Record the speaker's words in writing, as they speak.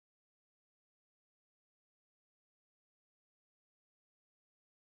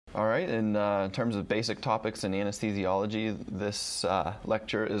All right, in terms of basic topics in anesthesiology, this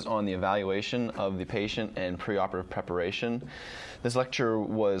lecture is on the evaluation of the patient and preoperative preparation. This lecture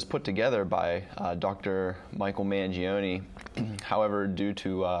was put together by Dr. Michael Mangione. However, due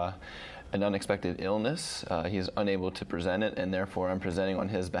to an unexpected illness, he is unable to present it, and therefore I'm presenting on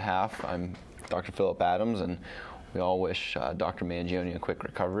his behalf. I'm Dr. Philip Adams, and we all wish Dr. Mangione a quick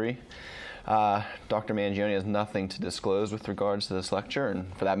recovery. Dr. Mangione has nothing to disclose with regards to this lecture,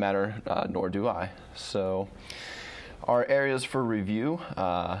 and for that matter, nor do I. So our areas for review,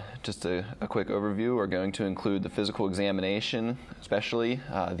 just a quick overview, are going to include the physical examination, especially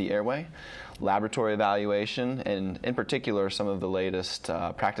the airway, laboratory evaluation, and in particular some of the latest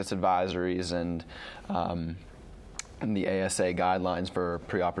practice advisories and the ASA guidelines for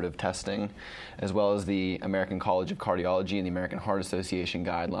preoperative testing, as well as the American College of Cardiology and the American Heart Association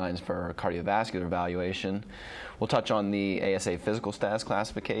guidelines for cardiovascular evaluation. We'll touch on the ASA physical status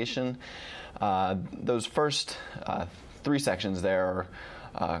classification. Those first three sections there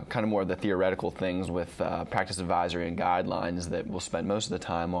are kind of more of the theoretical things with practice advisory and guidelines that we'll spend most of the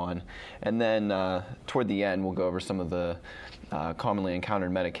time on. And then toward the end, we'll go over some of the commonly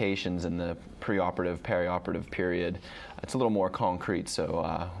encountered medications in the preoperative, perioperative period. It's a little more concrete,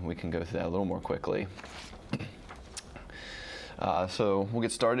 so we can go through that a little more quickly. So we'll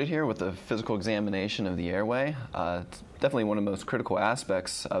get started here with the physical examination of the airway. It's definitely one of the most critical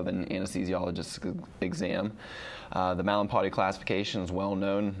aspects of an anesthesiologist's exam. The Mallampati classification is well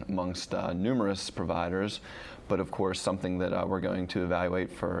known amongst numerous providers, but of course something that we're going to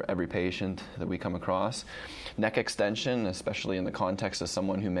evaluate for every patient that we come across. Neck extension, especially in the context of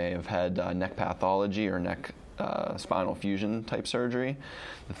someone who may have had neck pathology or neck spinal fusion type surgery,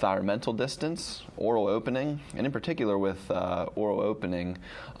 the thyromental distance, oral opening, and in particular with oral opening,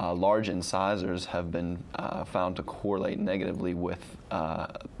 large incisors have been found to correlate negatively with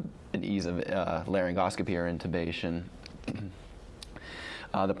an ease of laryngoscopy or intubation.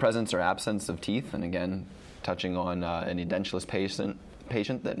 The presence or absence of teeth, and again, touching on an edentulous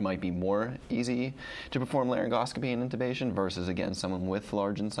patient that might be more easy to perform laryngoscopy and intubation versus, again, someone with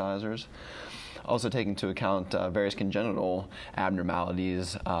large incisors. Also taking into account various congenital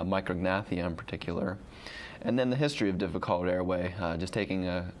abnormalities, micrognathia in particular. And then the history of difficult airway, just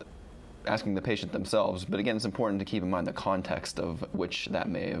asking the patient themselves. But again, it's important to keep in mind the context of which that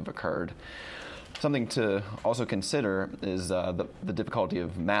may have occurred. Something to also consider is the difficulty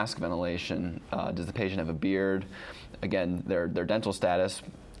of mask ventilation. Does the patient have a beard? Again, their dental status,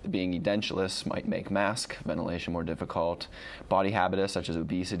 being edentulous, might make mask ventilation more difficult. Body habitus, such as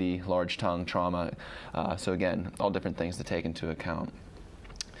obesity, large tongue, trauma. So again, all different things to take into account.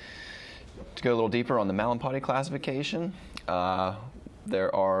 To go a little deeper on the Mallampati classification,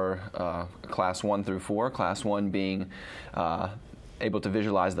 there are class 1 through 4, class 1 being able to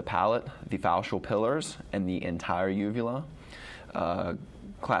visualize the palate, the falcial pillars, and the entire uvula.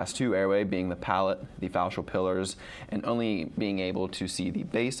 Class 2 airway being the palate, the falcial pillars, and only being able to see the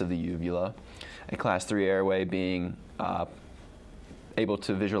base of the uvula. A class 3 airway being able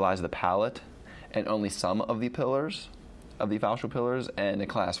to visualize the palate and only some of the pillars, of the falcial pillars, and a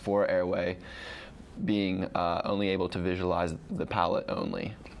class 4 airway being only able to visualize the palate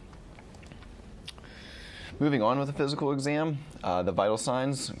only. Moving on with the physical exam, the vital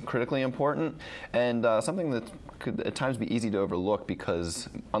signs, critically important, and something that could at times be easy to overlook because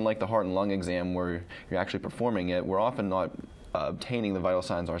unlike the heart and lung exam where you're actually performing it, we're often not obtaining the vital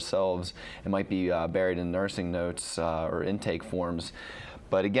signs ourselves. It might be buried in nursing notes or intake forms.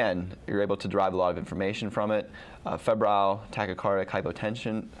 But again, you're able to derive a lot of information from it. Febrile, tachycardic,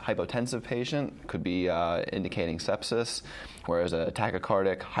 hypotensive patient could be indicating sepsis, whereas a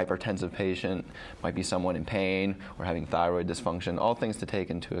tachycardic, hypertensive patient might be someone in pain or having thyroid dysfunction, all things to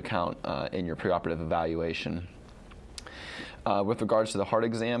take into account in your preoperative evaluation. With regards to the heart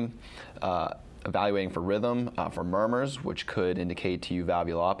exam, evaluating for rhythm, for murmurs, which could indicate to you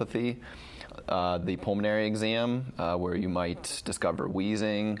valvulopathy. The pulmonary exam, where you might discover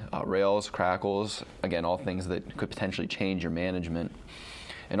wheezing, rales, crackles, again, all things that could potentially change your management.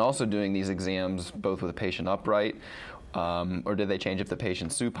 And also doing these exams both with a patient upright, or did they change if the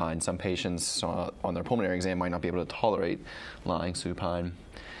patient's supine? Some patients on their pulmonary exam might not be able to tolerate lying supine.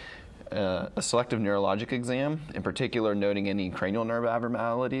 A selective neurologic exam, in particular noting any cranial nerve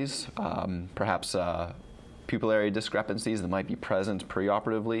abnormalities, perhaps pupillary discrepancies that might be present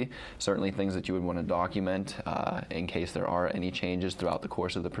preoperatively, certainly things that you would want to document in case there are any changes throughout the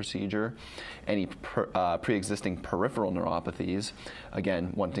course of the procedure. Any pre-existing peripheral neuropathies,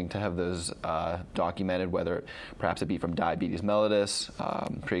 again, wanting to have those documented, whether perhaps it be from diabetes mellitus,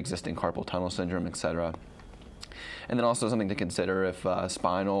 pre-existing carpal tunnel syndrome, etc. And then also something to consider if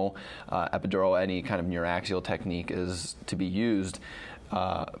spinal, epidural, any kind of neuraxial technique is to be used,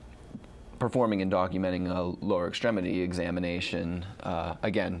 performing and documenting a lower extremity examination.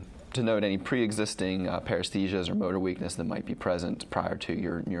 Again, to note any pre-existing paresthesias or motor weakness that might be present prior to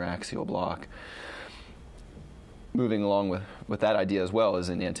your neuraxial block. Moving along with that idea as well is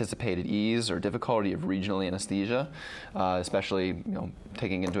an anticipated ease or difficulty of regional anesthesia, especially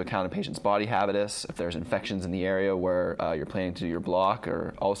taking into account a patient's body habitus, if there's infections in the area where you're planning to do your block,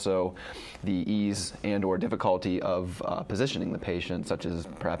 or also the ease and or difficulty of positioning the patient, such as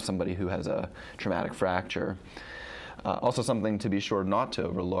perhaps somebody who has a traumatic fracture. Also, something to be sure not to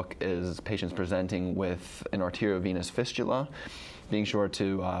overlook is patients presenting with an arteriovenous fistula. Being sure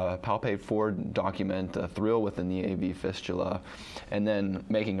to palpate for, document a thrill within the AV fistula, and then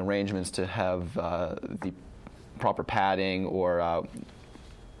making arrangements to have the proper padding or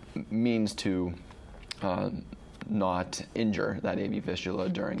means to not injure that AV fistula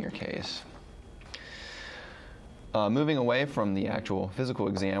during your case. Moving away from the actual physical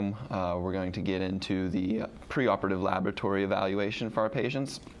exam, we're going to get into the preoperative laboratory evaluation for our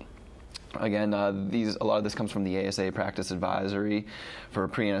patients. Again, a lot of this comes from the ASA Practice Advisory for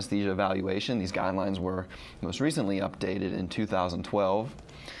Pre-Anesthesia Evaluation. These guidelines were most recently updated in 2012.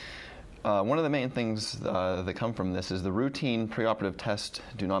 One of the main things that come from this is the routine preoperative tests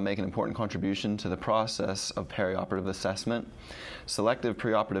do not make an important contribution to the process of perioperative assessment. Selective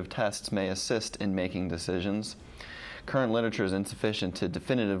preoperative tests may assist in making decisions. Current literature is insufficient to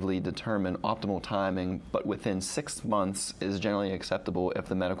definitively determine optimal timing, but within 6 months is generally acceptable if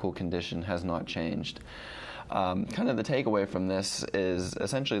the medical condition has not changed. Kind of the takeaway from this is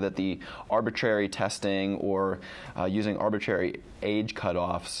essentially that the arbitrary testing or using arbitrary age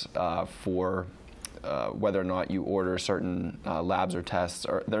cutoffs for whether or not you order certain labs or tests,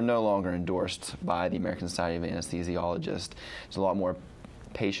 they're no longer endorsed by the American Society of Anesthesiologists. There's a lot more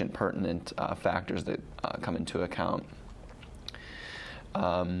patient-pertinent factors that come into account.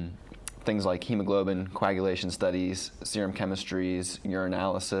 Things like hemoglobin, coagulation studies, serum chemistries,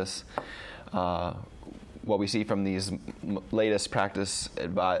 urinalysis. What we see from these latest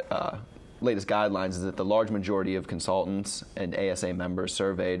latest guidelines is that the large majority of consultants and ASA members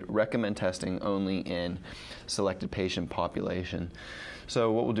surveyed recommend testing only in selected patient population.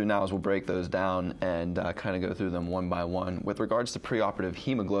 So what we'll do now is we'll break those down and kind of go through them one by one. With regards to preoperative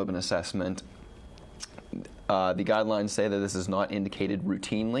hemoglobin assessment, the guidelines say that this is not indicated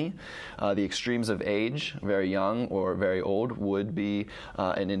routinely. The extremes of age, very young or very old, would be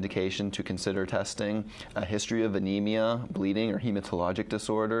an indication to consider testing. A history of anemia, bleeding, or hematologic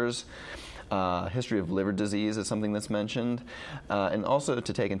disorders. History of liver disease is something that's mentioned, and also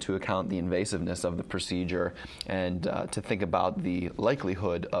to take into account the invasiveness of the procedure and to think about the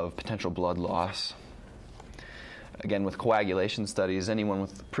likelihood of potential blood loss. Again, with coagulation studies, anyone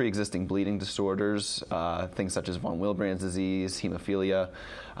with pre-existing bleeding disorders, things such as von Willebrand's disease, hemophilia,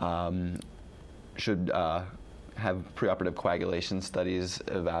 should have preoperative coagulation studies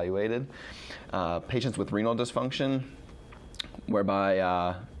evaluated. Patients with renal dysfunction,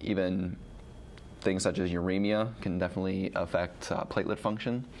 whereby even things such as uremia can definitely affect platelet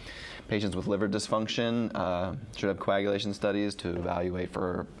function. Patients with liver dysfunction should have coagulation studies to evaluate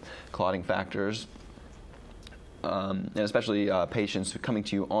for clotting factors. And especially patients coming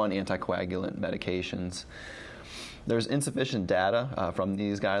to you on anticoagulant medications. There's insufficient data from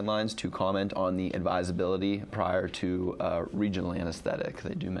these guidelines to comment on the advisability prior to regional anesthetic.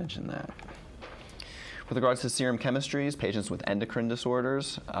 They do mention that. With regards to serum chemistries, patients with endocrine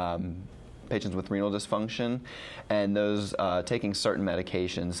disorders, patients with renal dysfunction, and those taking certain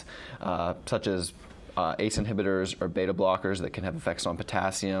medications, such as ACE inhibitors or beta blockers that can have effects on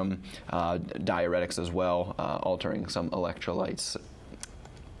potassium, diuretics as well, altering some electrolytes.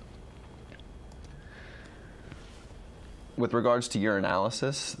 With regards to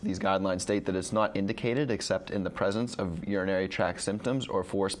urinalysis, these guidelines state that it's not indicated except in the presence of urinary tract symptoms or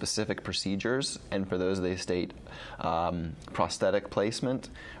for specific procedures, and for those they state prosthetic placement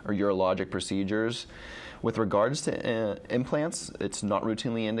or urologic procedures. With regards to implants, it's not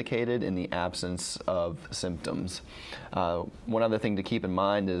routinely indicated in the absence of symptoms. One other thing to keep in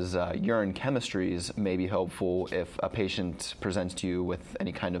mind is urine chemistries may be helpful if a patient presents to you with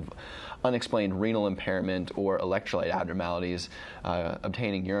any kind of unexplained renal impairment or electrolyte abnormalities.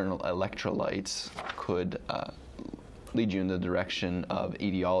 Obtaining urinal electrolytes could lead you in the direction of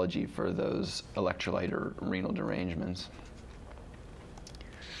etiology for those electrolyte or renal derangements.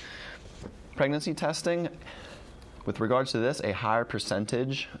 Pregnancy testing, with regards to this, a higher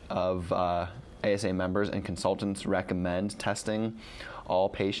percentage of ASA members and consultants recommend testing all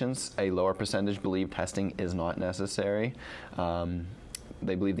patients, a lower percentage believe testing is not necessary.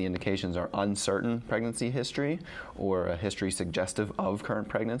 They believe the indications are uncertain pregnancy history or a history suggestive of current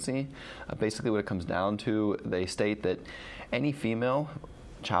pregnancy. Basically what it comes down to, they state that any female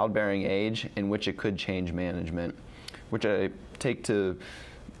childbearing age in which it could change management, which I take to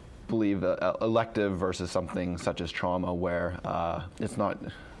believe elective versus something such as trauma where it's not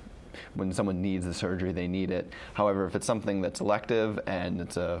when someone needs the surgery, they need it. However, if it's something that's elective and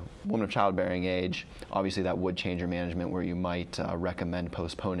it's a woman of childbearing age, obviously that would change your management where you might recommend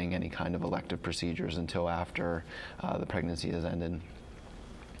postponing any kind of elective procedures until after the pregnancy has ended.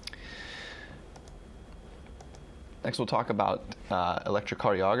 Next, we'll talk about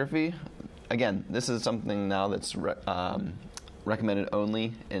electrocardiography. Again, this is something now that's recommended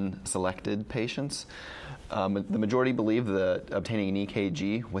only in selected patients. The majority believe that obtaining an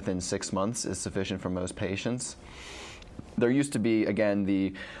EKG within 6 months is sufficient for most patients. There used to be, again,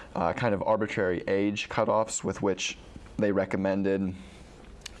 the kind of arbitrary age cutoffs with which they recommended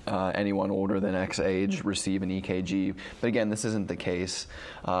anyone older than X age receive an EKG. But again, this isn't the case.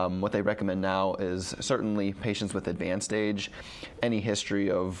 What they recommend now is certainly patients with advanced age, any history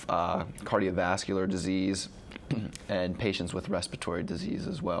of cardiovascular disease, and patients with respiratory disease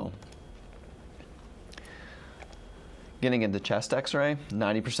as well. Getting into chest x-ray,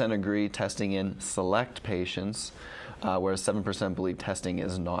 90% agree testing in select patients, whereas 7% believe testing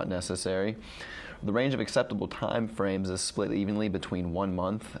is not necessary. The range of acceptable time frames is split evenly between 1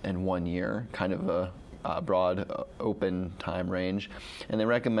 month and 1 year, kind of a broad, open time range. And they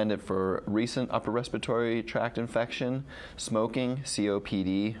recommend it for recent upper respiratory tract infection, smoking,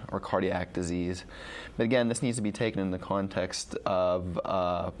 COPD, or cardiac disease. But again, this needs to be taken in the context of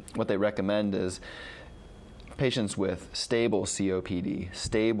what they recommend is patients with stable COPD,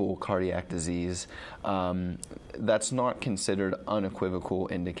 stable cardiac disease. That's not considered unequivocal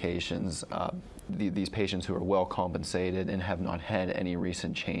indications. These patients who are well compensated and have not had any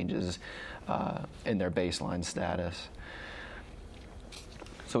recent changes in their baseline status.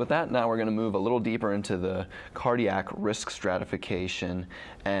 So with that, now we're going to move a little deeper into the cardiac risk stratification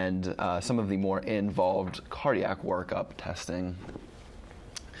and some of the more involved cardiac workup testing.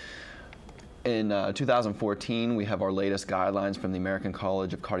 In 2014, we have our latest guidelines from the American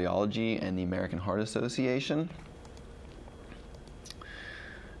College of Cardiology and the American Heart Association.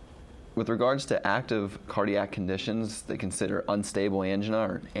 With regards to active cardiac conditions, they consider unstable angina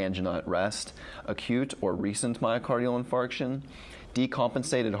or angina at rest, acute or recent myocardial infarction,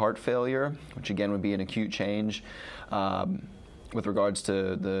 decompensated heart failure, which again would be an acute change. With regards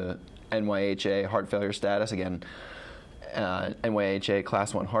to the NYHA heart failure status, again, NYHA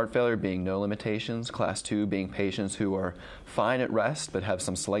Class 1 heart failure being no limitations, Class 2 being patients who are fine at rest but have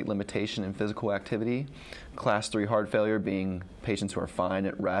some slight limitation in physical activity, Class 3 heart failure being patients who are fine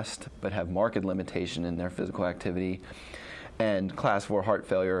at rest but have marked limitation in their physical activity, and Class 4 heart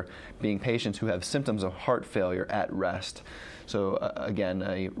failure being patients who have symptoms of heart failure at rest. So again,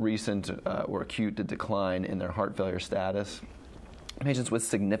 a recent or acute decline in their heart failure status. Patients with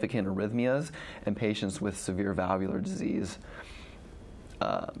significant arrhythmias, and patients with severe valvular disease.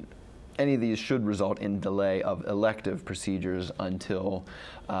 Any of these should result in delay of elective procedures until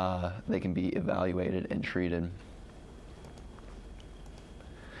they can be evaluated and treated.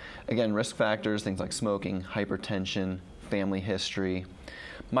 Again, risk factors, things like smoking, hypertension, family history,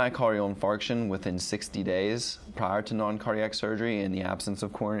 myocardial infarction within 60 days prior to non-cardiac surgery in the absence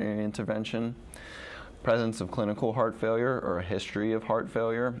of coronary intervention, presence of clinical heart failure or a history of heart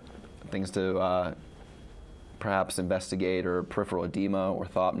failure, things to perhaps investigate, or peripheral edema,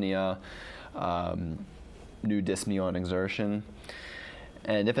 orthopnea, new dyspnea on exertion.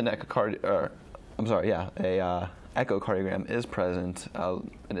 And if an echocardiogram is present,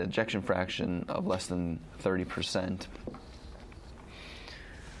 an ejection fraction of less than 30%.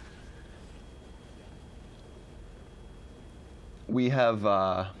 We have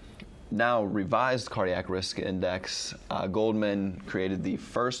now revised cardiac risk index. Goldman created the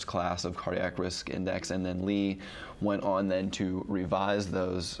first class of cardiac risk index, and then Lee went on then to revise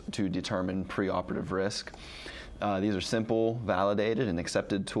those to determine preoperative risk. These are simple, validated, and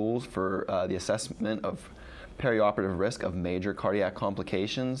accepted tools for the assessment of perioperative risk of major cardiac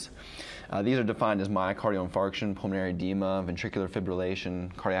complications. These are defined as myocardial infarction, pulmonary edema, ventricular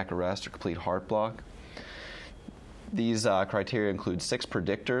fibrillation, cardiac arrest, or complete heart block. These criteria include 6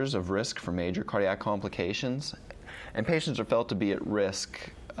 predictors of risk for major cardiac complications, and patients are felt to be at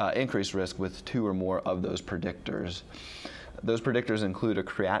risk, increased risk with 2 or more of those predictors. Those predictors include a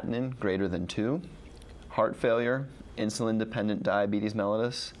creatinine greater than 2, heart failure, insulin-dependent diabetes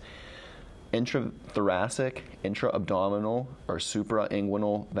mellitus, intrathoracic, intra-abdominal, or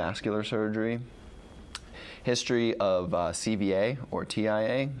suprainguinal vascular surgery, history of CVA or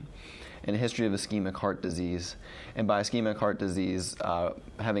TIA, and a history of ischemic heart disease. And by ischemic heart disease,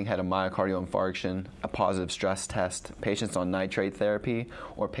 having had a myocardial infarction, a positive stress test, patients on nitrate therapy,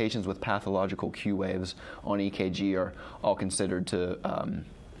 or patients with pathological Q waves on EKG are all considered to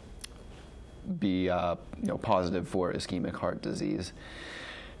be positive for ischemic heart disease.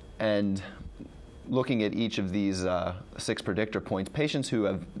 And looking at each of these 6 predictor points, patients who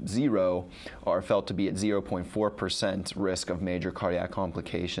have 0 are felt to be at 0.4% risk of major cardiac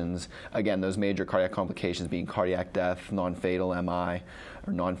complications. Again, those major cardiac complications being cardiac death, non-fatal MI,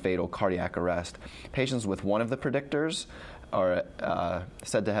 or non-fatal cardiac arrest. Patients with one of the predictors are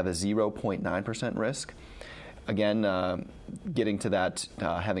said to have a 0.9% risk. Again, getting to that,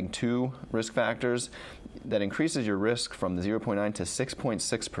 having 2 risk factors, that increases your risk from the 0.9 to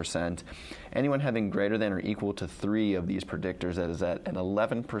 6.6%. Anyone having greater than or equal to 3 of these predictors, that is at an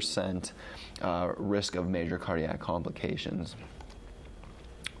 11% risk of major cardiac complications.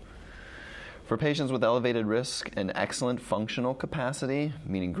 For patients with elevated risk and excellent functional capacity,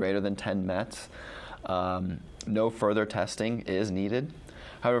 meaning greater than 10 METs, no further testing is needed.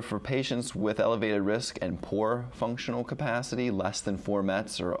 However, for patients with elevated risk and poor functional capacity, less than 4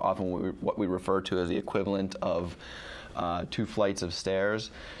 METs, or often what we refer to as the equivalent of 2 flights of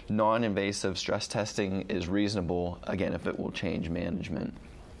stairs, non-invasive stress testing is reasonable, again, if it will change management.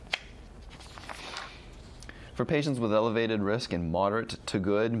 For patients with elevated risk and moderate to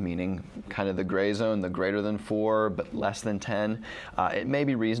good, meaning kind of the gray zone, the greater than 4 but less than 10, it may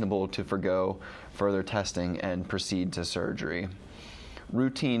be reasonable to forgo further testing and proceed to surgery.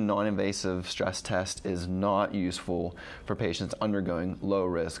 Routine non-invasive stress test is not useful for patients undergoing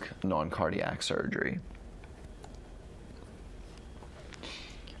low-risk non-cardiac surgery.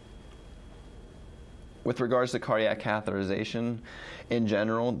 With regards to cardiac catheterization, in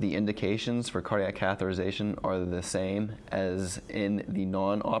general, the indications for cardiac catheterization are the same as in the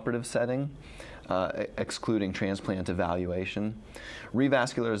non-operative setting, excluding transplant evaluation.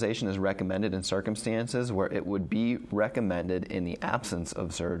 Revascularization is recommended in circumstances where it would be recommended in the absence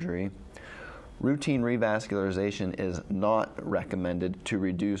of surgery. Routine revascularization is not recommended to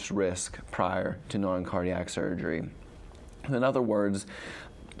reduce risk prior to non-cardiac surgery. In other words,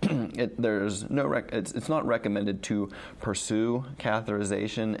 it's not recommended to pursue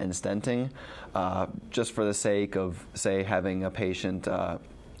catheterization and stenting just for the sake of, say, having a patient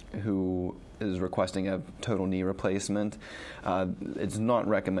who is requesting a total knee replacement. It's not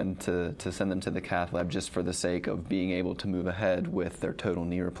recommended to send them to the cath lab just for the sake of being able to move ahead with their total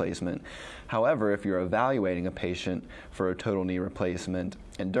knee replacement. However, if you're evaluating a patient for a total knee replacement,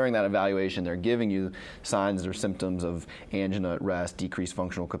 and during that evaluation they're giving you signs or symptoms of angina at rest, decreased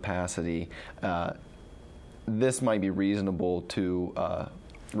functional capacity, this might be reasonable to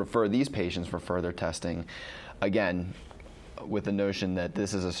refer these patients for further testing. Again, with the notion that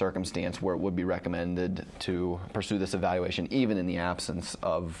this is a circumstance where it would be recommended to pursue this evaluation even in the absence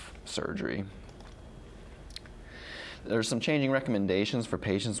of surgery. There's some changing recommendations for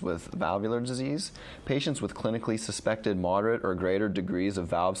patients with valvular disease. Patients with clinically suspected moderate or greater degrees of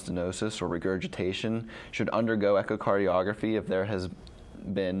valve stenosis or regurgitation should undergo echocardiography if there has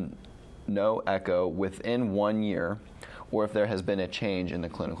been no echo within 1 year, or if there has been a change in the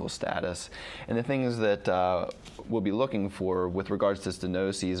clinical status. And the things that we'll be looking for with regards to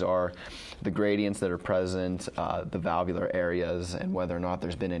stenoses are the gradients that are present, the valvular areas, and whether or not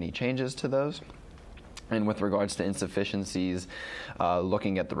there's been any changes to those. And with regards to insufficiencies,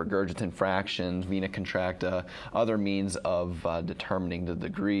 looking at the regurgitant fraction, vena contracta, other means of determining the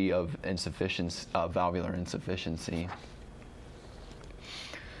degree of valvular insufficiency.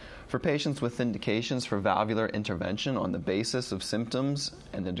 For patients with indications for valvular intervention on the basis of symptoms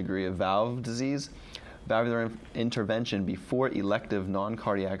and the degree of valve disease, valvular intervention before elective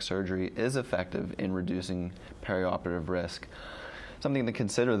non-cardiac surgery is effective in reducing perioperative risk. Something to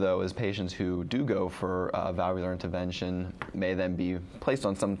consider, though, is patients who do go for valvular intervention may then be placed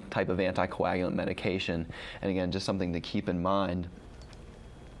on some type of anticoagulant medication. And again, just something to keep in mind.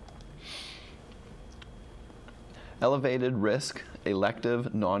 Elevated risk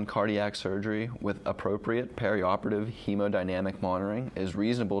elective non-cardiac surgery with appropriate perioperative hemodynamic monitoring is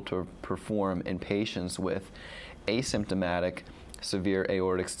reasonable to perform in patients with asymptomatic severe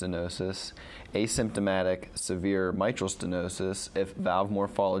aortic stenosis, asymptomatic severe mitral stenosis if valve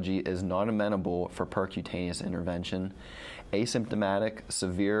morphology is not amenable for percutaneous intervention, asymptomatic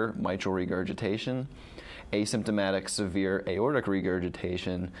severe mitral regurgitation, asymptomatic severe aortic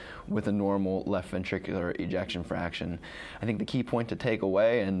regurgitation with a normal left ventricular ejection fraction. I think the key point to take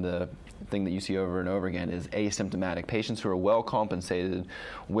away, and the thing that you see over and over again, is asymptomatic patients who are well compensated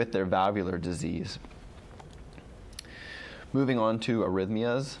with their valvular disease. Moving on to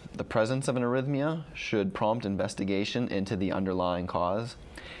arrhythmias, the presence of an arrhythmia should prompt investigation into the underlying cause.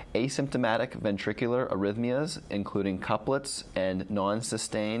 Asymptomatic ventricular arrhythmias, including couplets and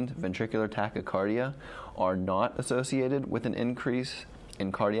non-sustained ventricular tachycardia, are not associated with an increase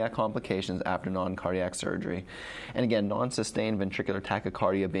in cardiac complications after non-cardiac surgery. And again, non-sustained ventricular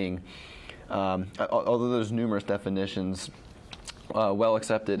tachycardia being, although there's numerous definitions, well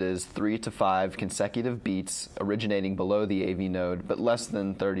accepted is 3 to 5 consecutive beats originating below the AV node, but less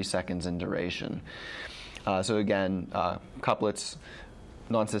than 30 seconds in duration. So again, couplets,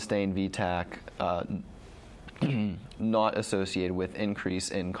 non-sustained VTAC, not associated with increase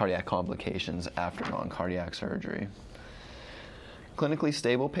in cardiac complications after non-cardiac surgery. Clinically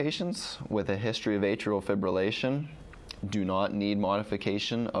stable patients with a history of atrial fibrillation do not need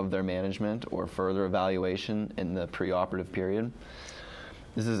modification of their management or further evaluation in the preoperative period.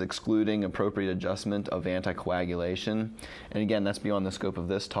 This is excluding appropriate adjustment of anticoagulation. And again, that's beyond the scope of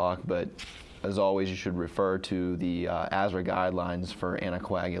this talk, but as always, you should refer to the ASRA guidelines for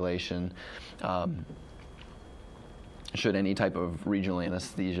anticoagulation should any type of regional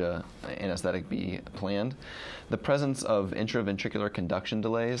anesthetic be planned. The presence of intraventricular conduction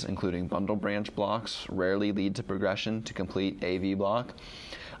delays, including bundle branch blocks, rarely lead to progression to complete AV block.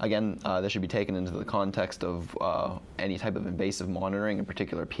 Again, this should be taken into the context of any type of invasive monitoring, in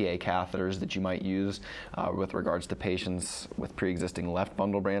particular PA catheters that you might use with regards to patients with pre-existing left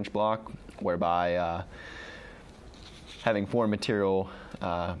bundle branch block, whereby having foreign material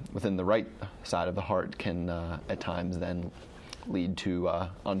within the right side of the heart can at times then lead to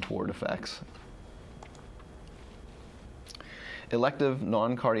untoward effects. Elective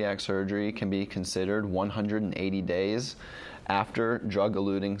non-cardiac surgery can be considered 180 days after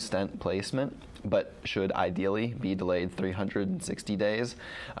drug-eluting stent placement, but should ideally be delayed 360 days.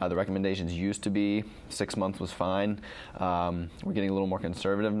 The recommendations used to be 6 months was fine. We're getting a little more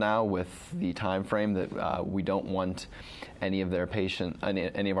conservative now with the time frame that we don't want any of our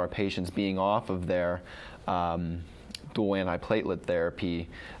patients being off of their dual antiplatelet therapy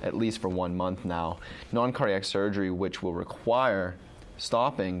at least for 1 month now. Non-cardiac surgery, which will require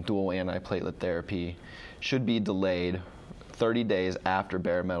stopping dual antiplatelet therapy, should be delayed 30 days after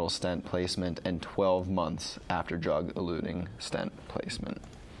bare metal stent placement and 12 months after drug-eluting stent placement.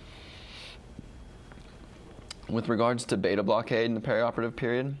 With regards to beta blockade in the perioperative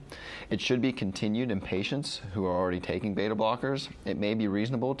period, it should be continued in patients who are already taking beta blockers. It may be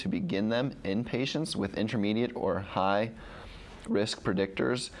reasonable to begin them in patients with intermediate or high risk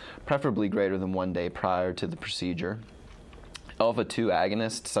predictors, preferably greater than 1 day prior to the procedure. Alpha-2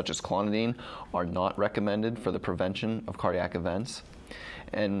 agonists, such as clonidine, are not recommended for the prevention of cardiac events.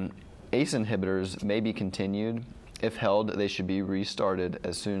 And ACE inhibitors may be continued. If held, they should be restarted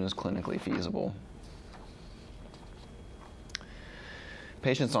as soon as clinically feasible.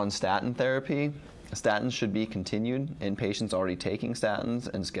 Patients on statin therapy. Statins should be continued in patients already taking statins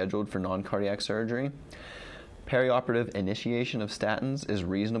and scheduled for non-cardiac surgery. Perioperative initiation of statins is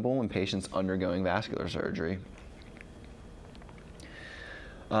reasonable in patients undergoing vascular surgery.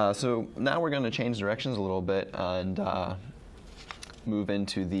 So now we're going to change directions a little bit and move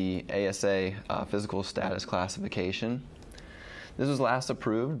into the ASA physical status classification. This was last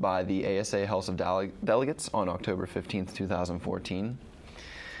approved by the ASA House of Delegates on October 15, 2014.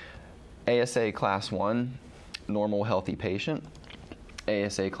 ASA Class 1, normal healthy patient.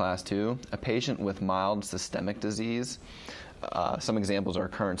 ASA Class 2, a patient with mild systemic disease. Some examples are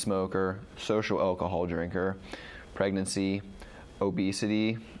current smoker, social alcohol drinker, pregnancy,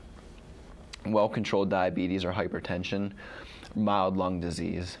 obesity, well-controlled diabetes or hypertension, mild lung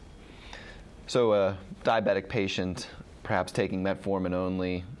disease. So a diabetic patient, perhaps taking metformin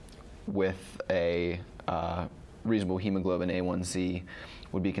only with a reasonable hemoglobin A1C,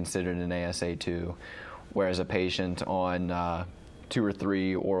 would be considered an ASA2, whereas a patient on 2 or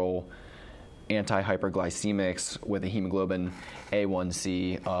 3 oral anti-hyperglycemics with a hemoglobin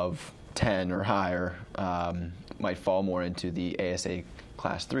A1C of 10 or higher might fall more into the ASA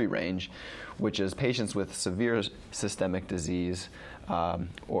Class 3 range, which is patients with severe systemic disease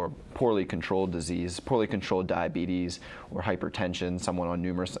or poorly controlled disease, poorly controlled diabetes or hypertension, someone on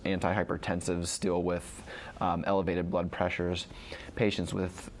numerous antihypertensives still with elevated blood pressures, patients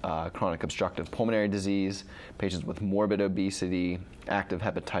with chronic obstructive pulmonary disease, patients with morbid obesity, active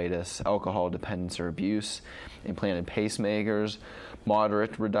hepatitis, alcohol dependence or abuse, implanted pacemakers,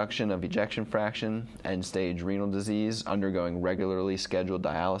 moderate reduction of ejection fraction, end-stage renal disease, undergoing regularly scheduled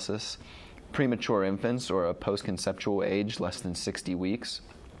dialysis, premature infants or a post-conceptual age less than 60 weeks,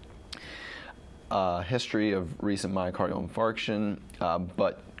 history of recent myocardial infarction,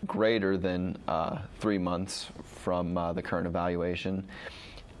 but greater than 3 months from the current evaluation,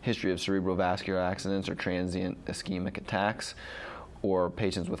 history of cerebral vascular accidents or transient ischemic attacks, or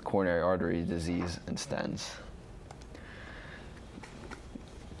patients with coronary artery disease and stents.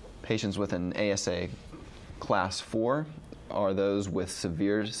 Patients with an ASA class 4 are those with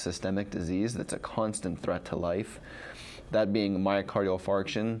severe systemic disease that's a constant threat to life, that being myocardial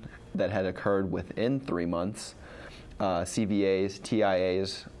infarction that had occurred within 3 months, CVAs,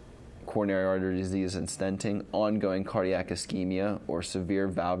 TIAs, coronary artery disease and stenting, ongoing cardiac ischemia or severe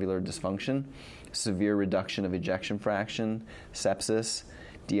valvular dysfunction, severe reduction of ejection fraction, sepsis,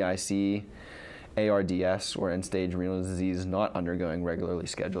 DIC, ARDS or end-stage renal disease not undergoing regularly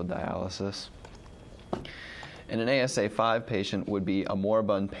scheduled dialysis. And an ASA 5 patient would be a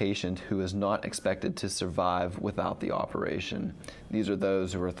moribund patient who is not expected to survive without the operation. These are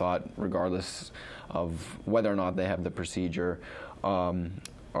those who are thought, regardless of whether or not they have the procedure,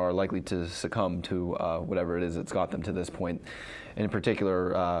 are likely to succumb to whatever it is that's got them to this point. In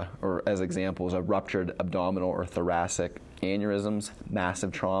particular, or as examples, of ruptured abdominal or thoracic aneurysms,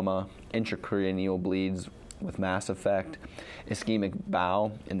 massive trauma, intracranial bleeds with mass effect, ischemic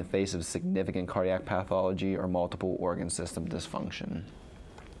bowel in the face of significant cardiac pathology or multiple organ system dysfunction.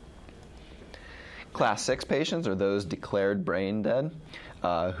 Class 6 patients are those declared brain dead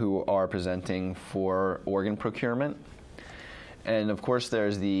who are presenting for organ procurement. And of course,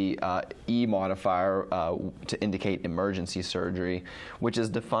 there's the E modifier to indicate emergency surgery, which is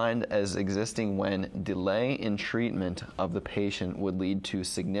defined as existing when delay in treatment of the patient would lead to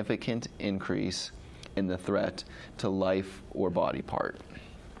significant increase in the threat to life or body part.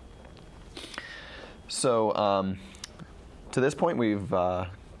 So to this point, we've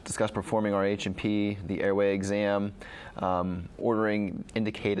discussed performing our H&P, the airway exam, ordering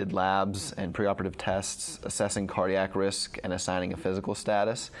indicated labs and preoperative tests, assessing cardiac risk, and assigning a physical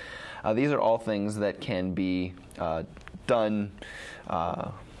status. These are all things that can be done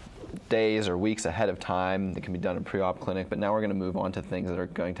days or weeks ahead of time. That can be done in pre-op clinic, but now we're going to move on to things that are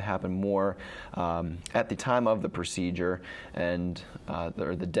going to happen more at the time of the procedure and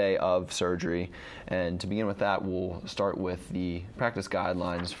or the day of surgery. And to begin with that, we'll start with the practice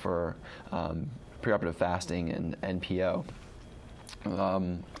guidelines for preoperative fasting and NPO.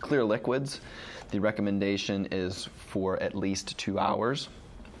 Clear liquids, the recommendation is for at least 2 hours.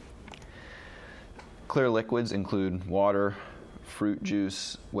 Clear liquids include water, fruit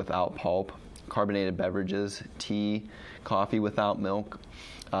juice without pulp, carbonated beverages, tea, coffee without milk.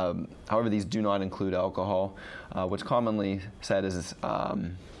 However, these do not include alcohol. What's commonly said is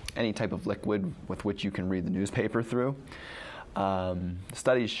any type of liquid with which you can read the newspaper through.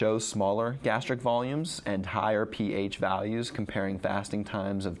 Studies show smaller gastric volumes and higher pH values comparing fasting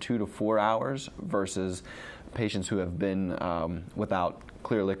times of 2 to 4 hours versus patients who have been without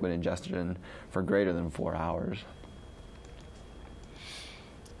clear liquid ingestion for greater than 4 hours.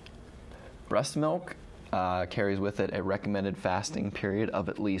 Breast milk carries with it a recommended fasting period of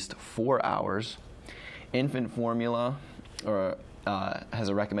at least 4 hours. Infant formula has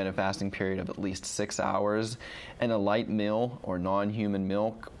a recommended fasting period of at least 6 hours, and a light meal or non-human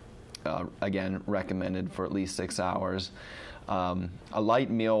milk, again, recommended for at least 6 hours. A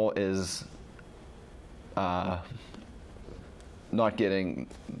light meal is not getting,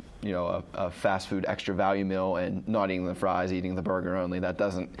 a fast food extra value meal and not eating the fries, eating the burger only. That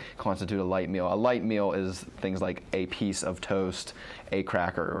doesn't constitute a light meal. A light meal is things like a piece of toast, a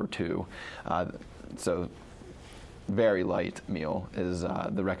cracker or two. So very light meal is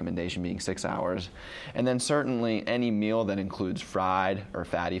the recommendation, being 6 hours. And then certainly any meal that includes fried or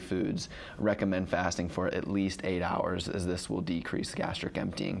fatty foods, recommend fasting for at least 8 hours, as this will decrease gastric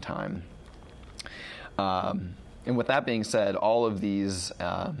emptying time. And with that being said, all of these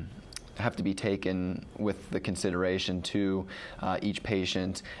have to be taken with the consideration to each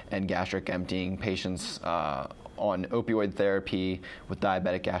patient, and gastric emptying patients on opioid therapy with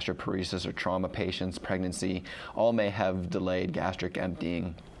diabetic gastroparesis or trauma patients, pregnancy, all may have delayed gastric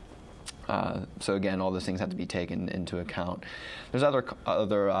emptying. So again, all those things have to be taken into account. There's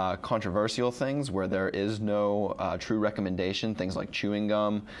other controversial things where there is no true recommendation, things like chewing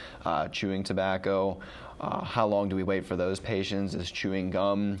gum, chewing tobacco. How long do we wait for those patients? Is chewing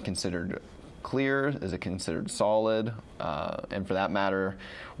gum considered clear? Is it considered solid? And for that matter,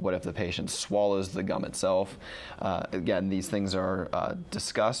 what if the patient swallows the gum itself? Again, these things are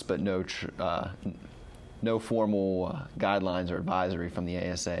discussed, but no formal guidelines or advisory from the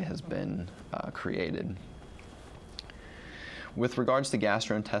ASA has been created. With regards to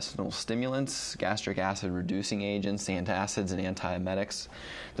gastrointestinal stimulants, gastric acid reducing agents, antacids, and antiemetics,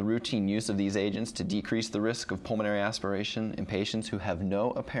 the routine use of these agents to decrease the risk of pulmonary aspiration in patients who have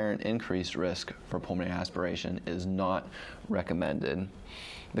no apparent increased risk for pulmonary aspiration is not recommended.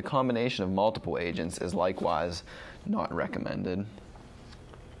 The combination of multiple agents is likewise not recommended.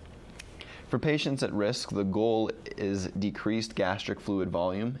 For patients at risk, the goal is decreased gastric fluid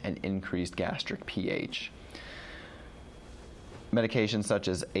volume and increased gastric pH. Medications such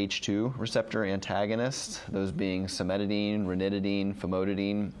as H2 receptor antagonists, those being cimetidine, ranitidine,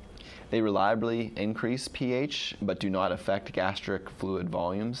 famotidine, they reliably increase pH but do not affect gastric fluid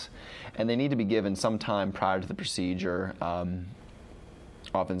volumes, and they need to be given some time prior to the procedure,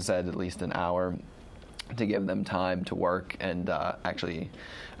 often said at least an hour, to give them time to work and actually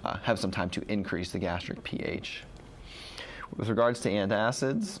have some time to increase the gastric pH. With regards to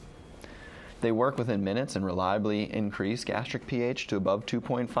antacids, they work within minutes and reliably increase gastric pH to above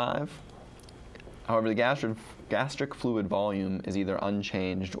 2.5. However, the gastric fluid volume is either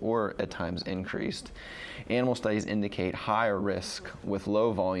unchanged or at times increased. Animal studies indicate higher risk with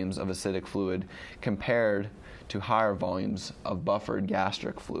low volumes of acidic fluid compared to higher volumes of buffered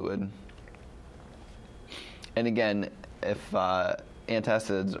gastric fluid. And again, if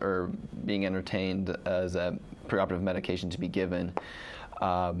antacids are being entertained as a preoperative medication to be given,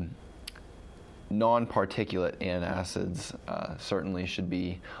 non-particulate antacids certainly should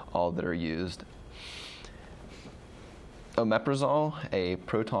be all that are used. Omeprazole, a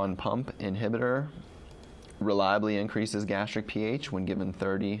proton pump inhibitor, reliably increases gastric pH when given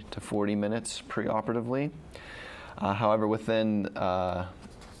 30 to 40 minutes preoperatively. However, within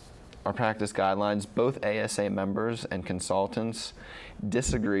our practice guidelines, both ASA members and consultants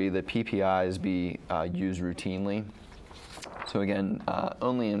disagree that PPIs be used routinely. So again,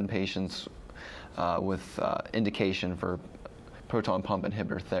 only in patients with indication for proton pump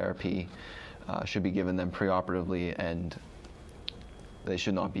inhibitor therapy should be given them preoperatively, and they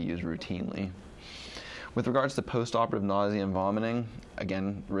should not be used routinely. With regards to postoperative nausea and vomiting,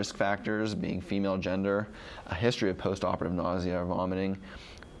 again, risk factors being female gender, a history of postoperative nausea or vomiting,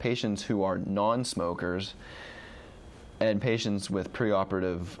 patients who are non-smokers, and patients with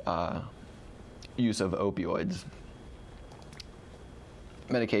preoperative use of opioids.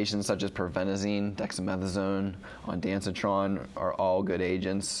 Medications such as probenazine, dexamethasone, ondansetron are all good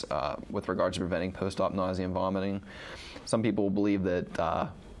agents with regards to preventing post-op nausea and vomiting. Some people believe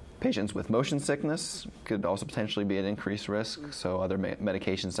that patients with motion sickness could also potentially be at increased risk, so other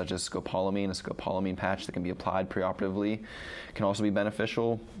medications such as scopolamine, a scopolamine patch that can be applied preoperatively, can also be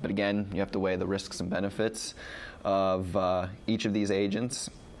beneficial. But again, you have to weigh the risks and benefits of each of these agents.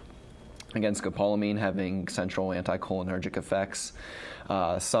 Again, scopolamine having central anticholinergic effects.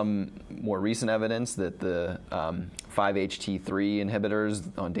 Some more recent evidence that the 5-HT3 inhibitors,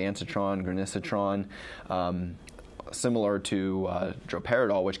 ondansetron, granisetron, similar to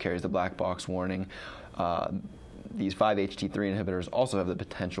droperidol, which carries the black box warning, these 5-HT3 inhibitors also have the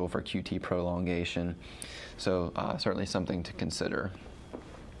potential for QT prolongation. So certainly something to consider.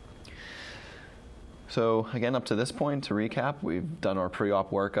 So again, up to this point, to recap, we've done our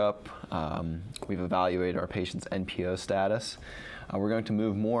pre-op workup. We've evaluated our patient's NPO status. We're going to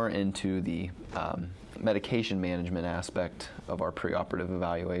move more into the medication management aspect of our preoperative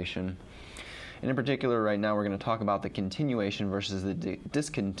evaluation. And in particular, right now, we're going to talk about the continuation versus the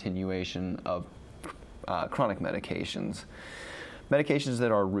discontinuation of chronic medications. Medications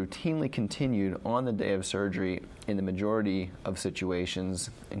that are routinely continued on the day of surgery in the majority of situations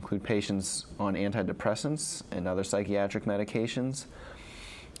include patients on antidepressants and other psychiatric medications,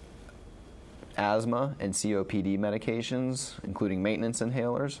 asthma and COPD medications, including maintenance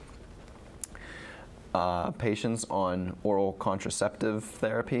inhalers, patients on oral contraceptive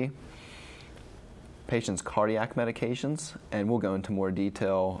therapy, patients' cardiac medications, and we'll go into more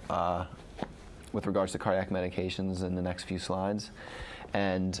detail with regards to cardiac medications in the next few slides,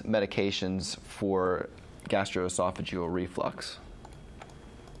 and medications for gastroesophageal reflux.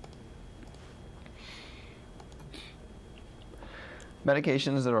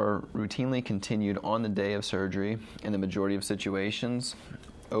 Medications that are routinely continued on the day of surgery in the majority of situations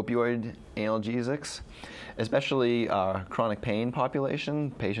opioid analgesics, especially chronic pain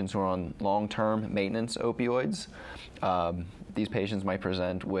population, patients who are on long-term maintenance opioids. These patients might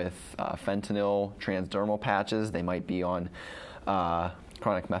present with fentanyl transdermal patches. They might be on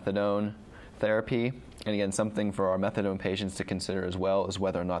chronic methadone therapy. And again, something for our methadone patients to consider as well is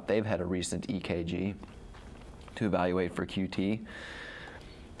whether or not they've had a recent EKG to evaluate for QT.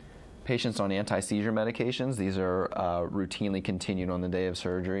 Patients on anti-seizure medications, these are routinely continued on the day of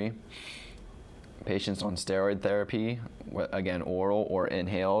surgery. Patients on steroid therapy, again, oral or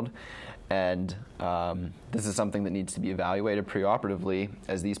inhaled. And this is something that needs to be evaluated preoperatively,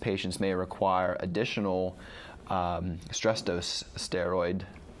 as these patients may require additional stress dose steroid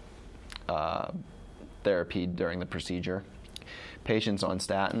therapy during the procedure. Patients on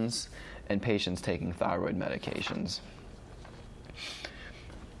statins, and patients taking thyroid medications.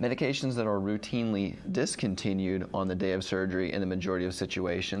 Medications that are routinely discontinued on the day of surgery in the majority of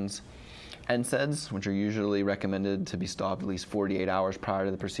situations. NSAIDs, which are usually recommended to be stopped at least 48 hours prior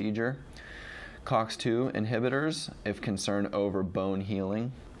to the procedure. COX-2 inhibitors, if concerned over bone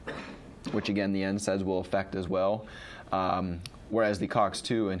healing, which again the NSAIDs will affect as well, whereas the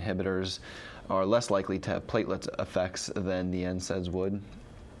COX-2 inhibitors are less likely to have platelet effects than the NSAIDs would.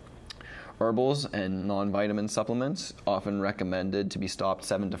 Herbals and non-vitamin supplements, often recommended to be stopped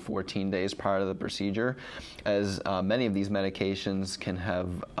 7 to 14 days prior to the procedure, as many of these medications can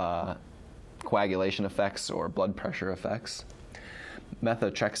have coagulation effects or blood pressure effects.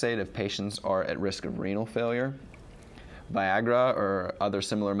 Methotrexate if patients are at risk of renal failure. Viagra or other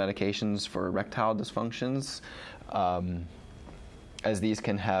similar medications for erectile dysfunctions, as these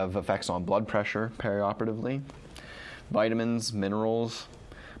can have effects on blood pressure perioperatively. Vitamins, minerals,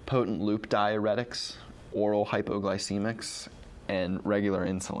 potent loop diuretics, oral hypoglycemics, and regular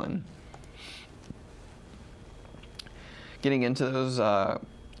insulin. Getting into those,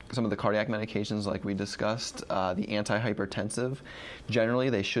 some of the cardiac medications like we discussed, the antihypertensive, generally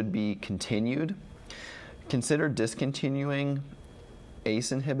they should be continued. Consider discontinuing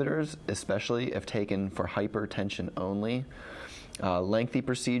ACE inhibitors, especially if taken for hypertension only. Lengthy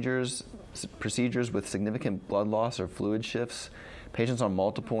procedures with significant blood loss or fluid shifts, patients on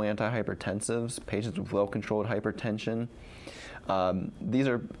multiple antihypertensives, patients with well-controlled hypertension. These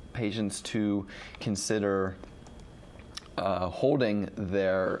are patients to consider holding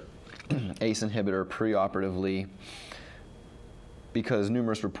their ACE inhibitor preoperatively, because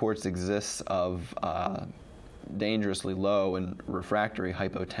numerous reports exist of dangerously low and refractory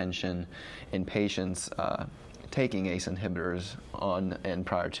hypotension in patients taking ACE inhibitors on and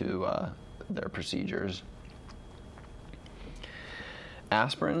prior to their procedures.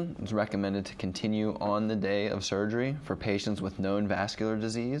 Aspirin is recommended to continue on the day of surgery for patients with known vascular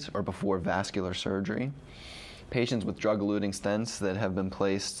disease or before vascular surgery. Patients with drug-eluting stents that have been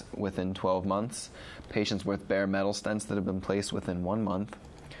placed within 12 months, patients with bare metal stents that have been placed within 1 month,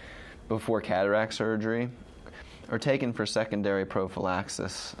 before cataract surgery, or taken for secondary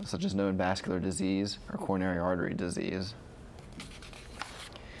prophylaxis, such as known vascular disease or coronary artery disease.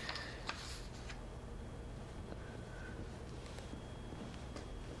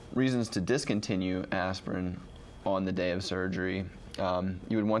 Reasons to discontinue aspirin on the day of surgery.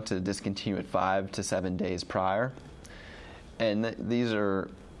 You would want to discontinue it 5 to 7 days prior. And these are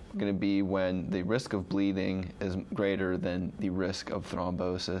going to be when the risk of bleeding is greater than the risk of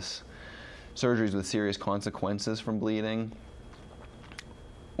thrombosis. Surgeries with serious consequences from bleeding,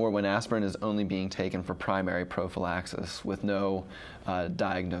 or when aspirin is only being taken for primary prophylaxis with no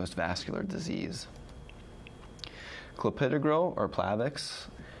diagnosed vascular disease. Clopidogrel or Plavix,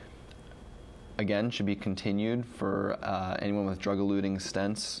 again, should be continued for anyone with drug-eluting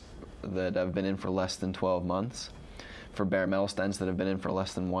stents that have been in for less than 12 months, for bare metal stents that have been in for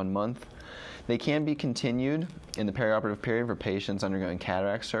less than 1 month. They can be continued in the perioperative period for patients undergoing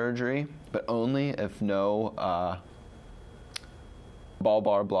cataract surgery, but only if no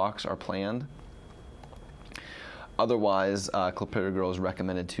bulbar blocks are planned. Otherwise, clopidogrel is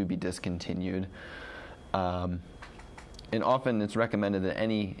recommended to be discontinued. And often it's recommended that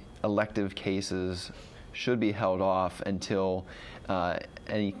any elective cases should be held off until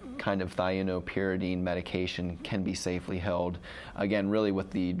any kind of thienopyridine medication can be safely held. Again, really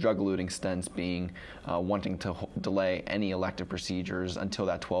with the drug-eluting stents being wanting to delay any elective procedures until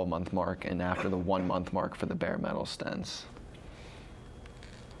that 12-month mark and after the 1-month mark for the bare metal stents.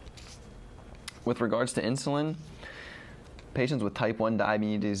 With regards to insulin, patients with type 1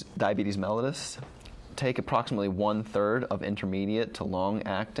 diabetes mellitus take approximately 1/3 of intermediate to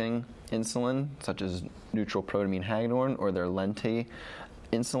long-acting insulin, such as neutral protamine hagedorn or their Lenti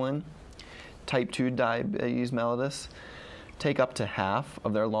insulin. Type 2 diabetes mellitus take up to half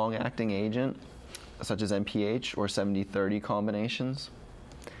of their long-acting agent, such as NPH or 70/30 combinations.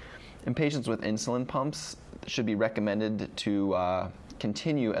 And patients with insulin pumps should be recommended to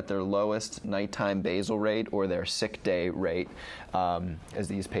continue at their lowest nighttime basal rate or their sick day rate, as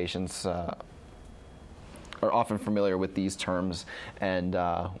these patients are often familiar with these terms and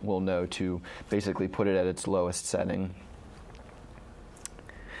will know to basically put it at its lowest setting.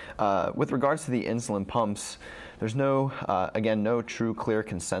 With regards to the insulin pumps, there's no true clear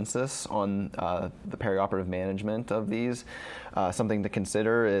consensus on the perioperative management of these. Something to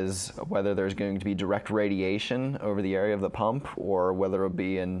consider is whether there's going to be direct radiation over the area of the pump or whether it'll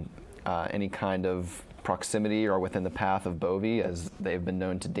be in any kind of proximity or within the path of bovie, as they've been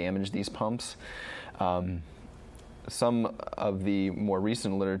known to damage these pumps. Some of the more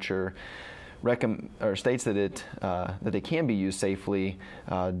recent literature states that that they can be used safely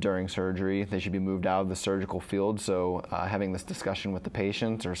during surgery. They should be moved out of the surgical field. So having this discussion with the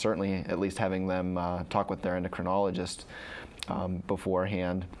patient, or certainly at least having them talk with their endocrinologist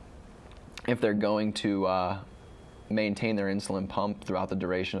beforehand, if they're going to maintain their insulin pump throughout the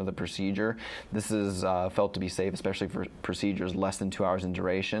duration of the procedure. This is felt to be safe, especially for procedures less than 2 hours in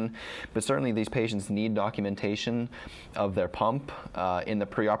duration. But certainly these patients need documentation of their pump in the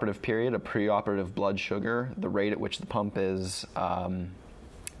preoperative period, a preoperative blood sugar, the rate at which the pump is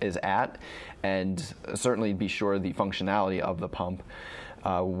at, and certainly be sure the functionality of the pump.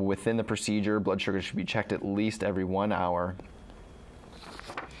 Within the procedure, blood sugar should be checked at least every 1 hour.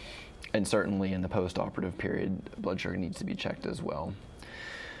 And certainly in the post-operative period, blood sugar needs to be checked as well.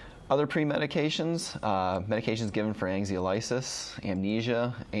 Other pre-medications, medications given for anxiolysis,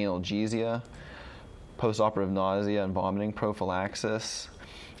 amnesia, analgesia, post-operative nausea and vomiting prophylaxis,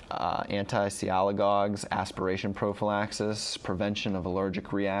 anti-sialagogues, aspiration prophylaxis, prevention of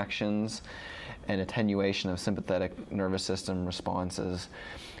allergic reactions, and attenuation of sympathetic nervous system responses.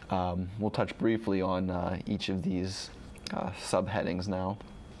 We'll touch briefly on each of these subheadings now.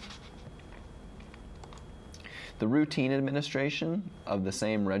 The routine administration of the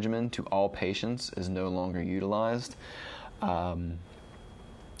same regimen to all patients is no longer utilized.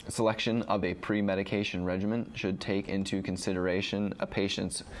 Selection of a pre-medication regimen should take into consideration a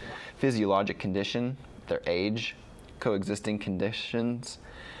patient's physiologic condition, their age, coexisting conditions,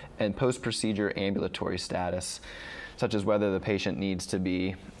 and post-procedure ambulatory status, such as whether the patient needs to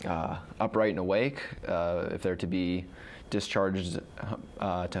be upright and awake, if they're to be discharged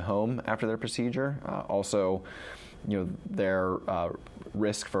to home after their procedure. Also, their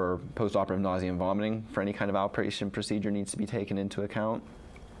risk for post-operative nausea and vomiting for any kind of outpatient procedure needs to be taken into account.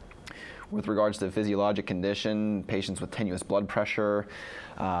 With regards to the physiologic condition, patients with tenuous blood pressure,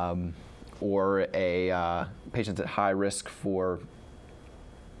 or patients at high risk for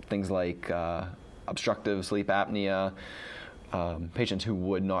things like obstructive sleep apnea, patients who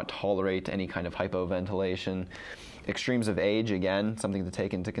would not tolerate any kind of hypoventilation. Extremes of age, again, something to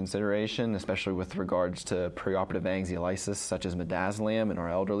take into consideration, especially with regards to preoperative anxiolysis, such as midazolam in our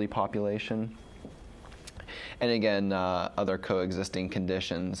elderly population. And again, other coexisting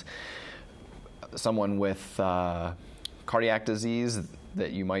conditions. Someone with cardiac disease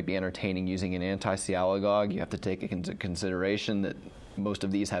that you might be entertaining using an anti-sialagogue, you have to take into consideration that most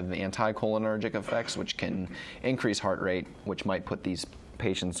of these have anticholinergic effects, which can increase heart rate, which might put these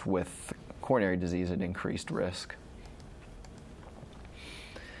patients with coronary disease at increased risk.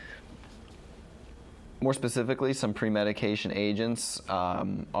 More specifically, some pre-medication agents,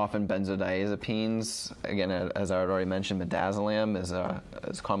 often benzodiazepines. Again, as I already mentioned, midazolam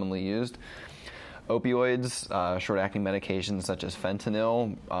is commonly used. Opioids, short-acting medications such as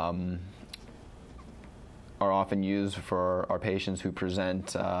fentanyl, are often used for our patients who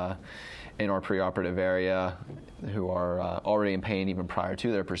present in our preoperative area who are already in pain even prior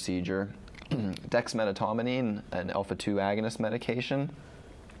to their procedure. Dexmedetomidine, an alpha-2 agonist medication,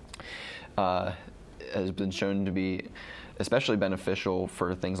 has been shown to be especially beneficial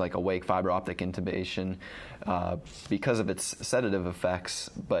for things like awake fiber optic intubation because of its sedative effects,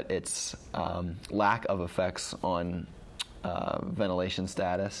 but its lack of effects on ventilation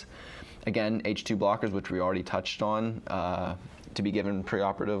status. Again, H2 blockers, which we already touched on, to be given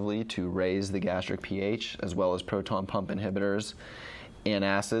preoperatively to raise the gastric pH, as well as proton pump inhibitors.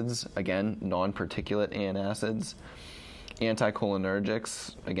 Antacids, again, non-particulate antacids.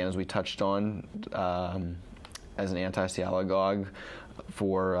 Anticholinergics, again, as we touched on, as an anti-sialagogue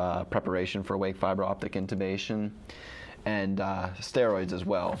for preparation for awake fiber optic intubation. And steroids as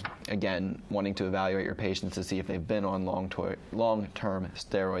well. Again, wanting to evaluate your patients to see if they've been on long-term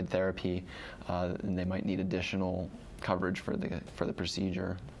steroid therapy, and they might need additional coverage for the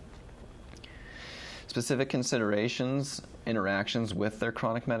procedure. Specific considerations interactions with their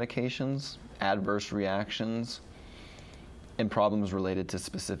chronic medications, adverse reactions, and problems related to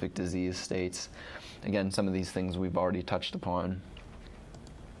specific disease states. Again, some of these things we've already touched upon.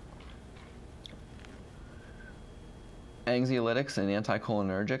 Anxiolytics and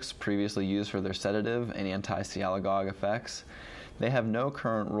anticholinergics, previously used for their sedative and anti-sialagogue effects, they have no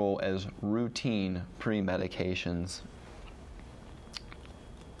current role as routine pre-medications.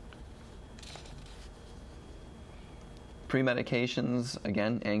 Pre-medications,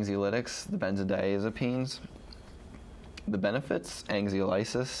 again, anxiolytics, the benzodiazepines. The benefits: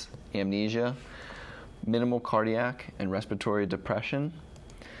 anxiolysis, amnesia, minimal cardiac and respiratory depression,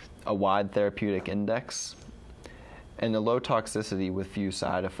 a wide therapeutic index, and a low toxicity with few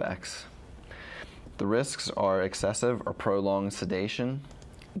side effects. The risks are excessive or prolonged sedation,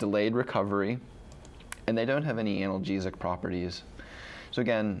 delayed recovery, and they don't have any analgesic properties. So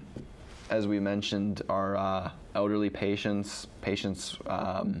again, as we mentioned, our elderly patients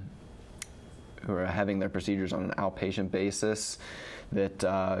who are having their procedures on an outpatient basis,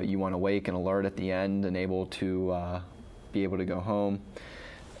 that you want awake and alert at the end and able to be able to go home.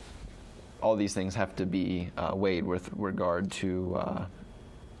 All these things have to be weighed with regard to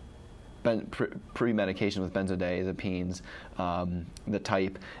pre-medication with benzodiazepines, the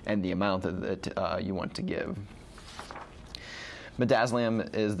type and the amount that you want to give.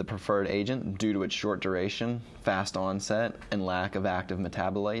 Midazolam is the preferred agent due to its short duration, fast onset, and lack of active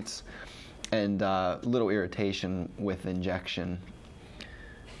metabolites, and little irritation with injection.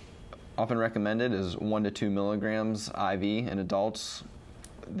 Often recommended is 1 to 2 milligrams IV in adults.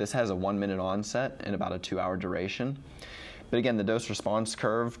 This has a 1-minute onset and about a 2-hour duration. But again, the dose-response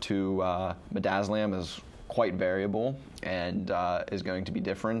curve to midazolam is quite variable and is going to be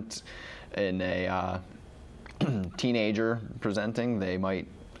different. In a teenager presenting, they might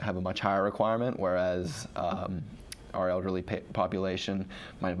have a much higher requirement, whereas our elderly population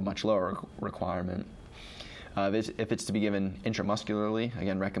might have a much lower requirement. If it's to be given intramuscularly,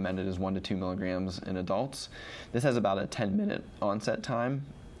 again, recommended is 1 to 2 milligrams in adults. This has about a 10-minute onset time,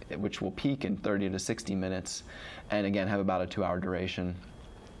 which will peak in 30 to 60 minutes, and again, have about a 2-hour duration.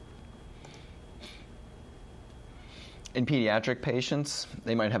 In pediatric patients,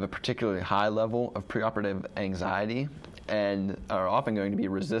 they might have a particularly high level of preoperative anxiety and are often going to be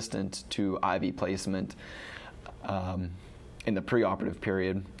resistant to IV placement in the preoperative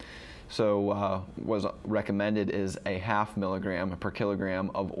period. So what's recommended is a 0.5 milligram per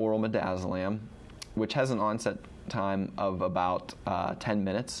kilogram of oral midazolam, which has an onset time of about 10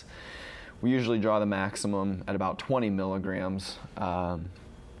 minutes. We usually draw the maximum at about 20 milligrams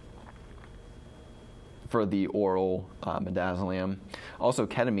for the oral midazolam. Also,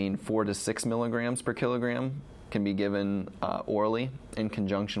 ketamine, 4 to 6 milligrams per kilogram, can be given orally in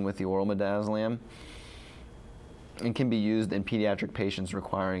conjunction with the oral midazolam, and can be used in pediatric patients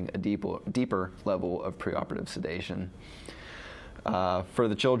requiring a deeper level of preoperative sedation. For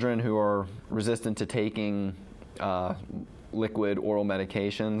the children who are resistant to taking liquid oral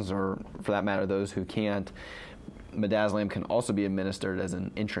medications, or for that matter, those who can't, midazolam can also be administered as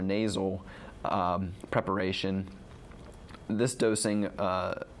an intranasal preparation. This dosing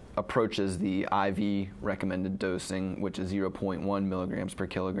approaches the IV recommended dosing, which is 0.1 milligrams per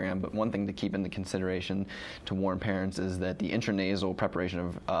kilogram. But one thing to keep into consideration to warn parents is that the intranasal preparation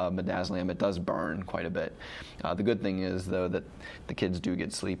of midazolam, it does burn quite a bit. The good thing is, though, that the kids do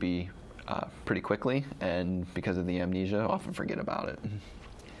get sleepy pretty quickly, and because of the amnesia, often forget about it.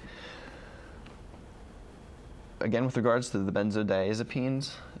 Again, with regards to the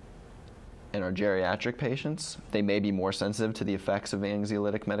benzodiazepines, in our geriatric patients, they may be more sensitive to the effects of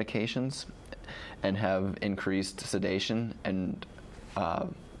anxiolytic medications and have increased sedation and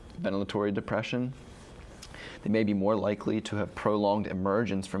ventilatory depression. They may be more likely to have prolonged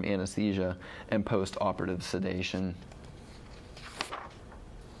emergence from anesthesia and post-operative sedation.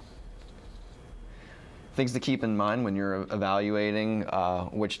 Things to keep in mind when you're evaluating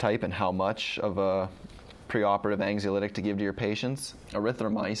which type and how much of a preoperative anxiolytic to give to your patients.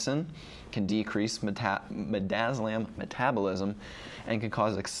 Erythromycin can decrease midazolam metabolism and can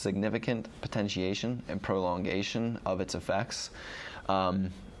cause a significant potentiation and prolongation of its effects.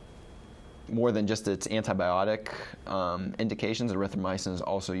 More than just its antibiotic indications, erythromycin is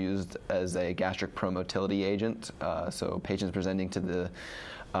also used as a gastric promotility agent. So patients presenting to the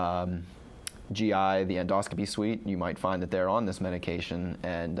GI, the endoscopy suite, you might find that they're on this medication,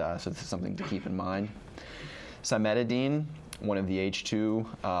 and so this is something to keep in mind. Cimetidine, one of the H2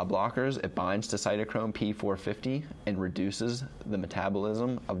 blockers, it binds to cytochrome P450 and reduces the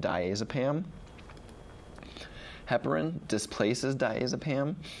metabolism of diazepam. Heparin displaces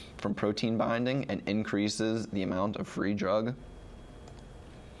diazepam from protein binding and increases the amount of free drug.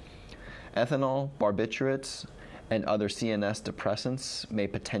 Ethanol, barbiturates, and other CNS depressants may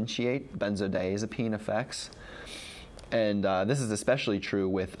potentiate benzodiazepine effects. And this is especially true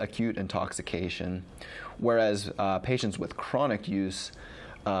with acute intoxication, whereas patients with chronic use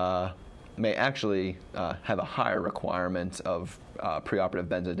may actually have a higher requirement of preoperative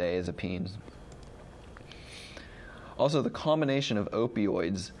benzodiazepines. Also, the combination of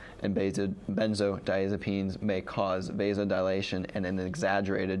opioids and benzodiazepines may cause vasodilation and an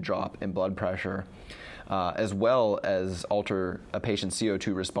exaggerated drop in blood pressure, as well as alter a patient's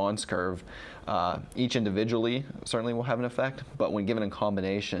CO2 response curve. Each individually certainly will have an effect, but when given in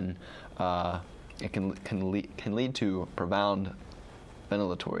combination, it can lead to profound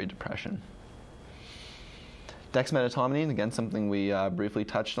ventilatory depression. Dexmedetomidine, again, something we briefly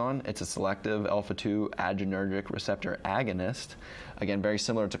touched on. It's a selective alpha-2 adrenergic receptor agonist. Again, very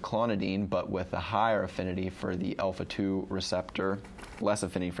similar to clonidine, but with a higher affinity for the alpha-2 receptor, less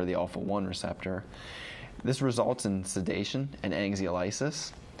affinity for the alpha-1 receptor. This results in sedation and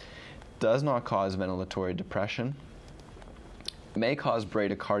anxiolysis, does not cause ventilatory depression, may cause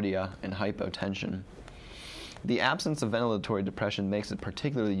bradycardia and hypotension. The absence of ventilatory depression makes it a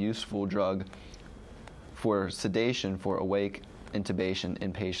particularly useful drug for sedation for awake intubation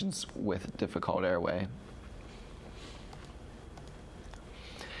in patients with difficult airway.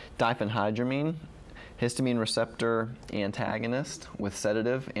 Diphenhydramine, histamine receptor antagonist with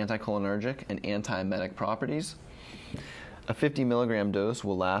sedative, anticholinergic, and antiemetic properties. A 50 milligram dose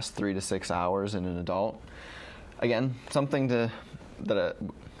will last 3 to 6 hours in an adult. Again, something that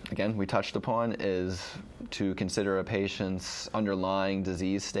we touched upon is to consider a patient's underlying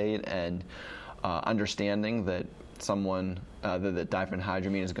disease state and understanding that that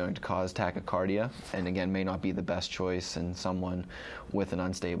diphenhydramine is going to cause tachycardia, and again may not be the best choice in someone with an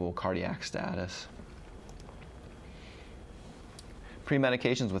unstable cardiac status.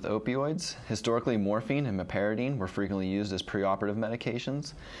 Pre-medications with opioids. Historically, morphine and meperidine were frequently used as preoperative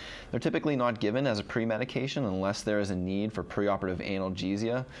medications. They're typically not given as a pre-medication unless there is a need for preoperative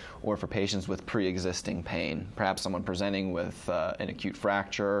analgesia or for patients with pre-existing pain, perhaps someone presenting with an acute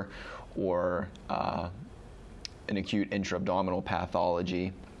fracture or an acute intra-abdominal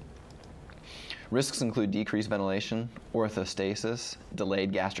pathology. Risks include decreased ventilation, orthostasis,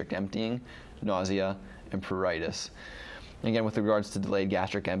 delayed gastric emptying, nausea, and pruritus. Again, with regards to delayed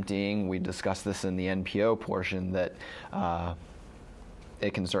gastric emptying, we discussed this in the NPO portion that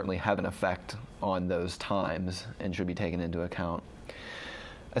it can certainly have an effect on those times and should be taken into account.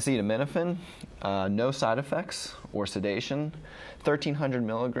 Acetaminophen, no side effects or sedation. 1,300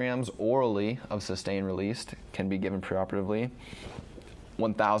 milligrams orally of sustained release can be given preoperatively.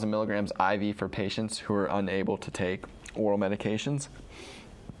 1,000 milligrams IV for patients who are unable to take oral medications.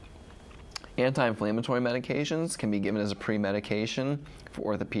 Anti-inflammatory medications can be given as a pre-medication for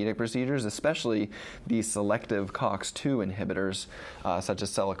orthopedic procedures, especially the selective COX-2 inhibitors, such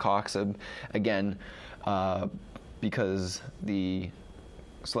as celecoxib. Again, because the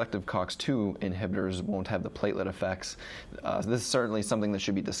selective COX-2 inhibitors won't have the platelet effects. This is certainly something that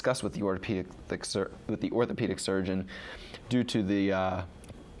should be discussed with the orthopedic surgeon due to the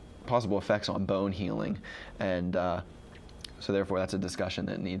possible effects on bone healing, and so therefore that's a discussion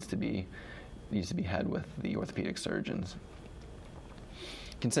that needs to be had with the orthopedic surgeons.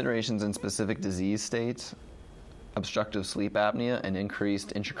 Considerations in specific disease states: obstructive sleep apnea and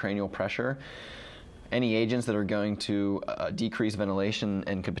increased intracranial pressure. Any agents that are going to decrease ventilation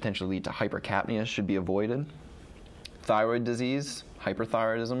and could potentially lead to hypercapnia should be avoided. Thyroid disease,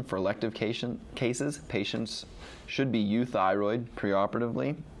 hyperthyroidism. For elective cases, patients should be euthyroid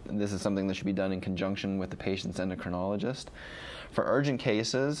preoperatively. This is something that should be done in conjunction with the patient's endocrinologist. For urgent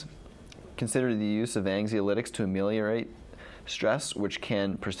cases, consider the use of anxiolytics to ameliorate stress, which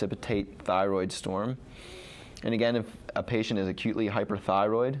can precipitate thyroid storm. And again, if a patient is acutely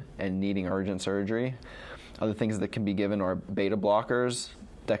hyperthyroid and needing urgent surgery, other things that can be given are beta blockers,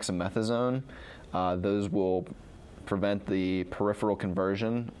 dexamethasone. Those will prevent the peripheral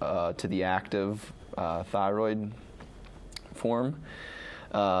conversion to the active thyroid form,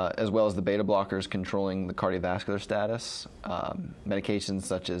 as well as the beta blockers controlling the cardiovascular status. Medications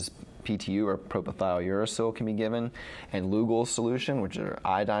such as PTU or propylthiouracil can be given, and Lugol's solution, which are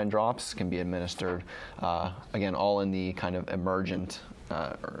iodine drops, can be administered, again, all in the kind of emergent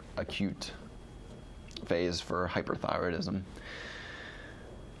or acute phase for hyperthyroidism.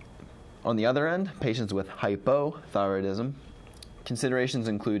 On the other end, patients with hypothyroidism, considerations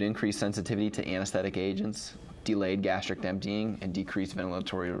include increased sensitivity to anesthetic agents, delayed gastric emptying, and decreased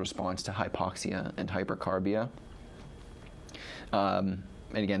ventilatory response to hypoxia and hypercarbia. And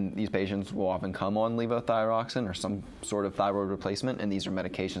again, these patients will often come on levothyroxine or some sort of thyroid replacement, and these are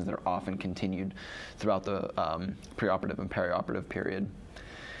medications that are often continued throughout the preoperative and perioperative period.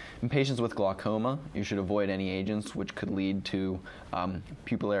 In patients with glaucoma, you should avoid any agents which could lead to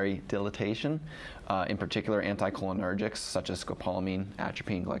pupillary dilatation, in particular anticholinergics such as scopolamine,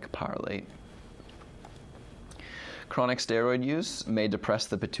 atropine, glycopyrrolate. Chronic steroid use may depress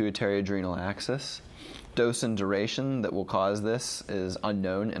the pituitary adrenal axis. Dose and duration that will cause this is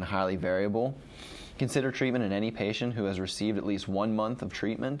unknown and highly variable. Consider treatment in any patient who has received at least 1 month of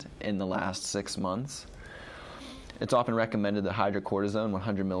treatment in the last 6 months. It's often recommended that hydrocortisone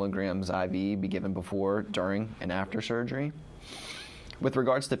 100 milligrams IV be given before, during, and after surgery. With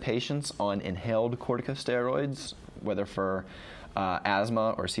regards to patients on inhaled corticosteroids, whether for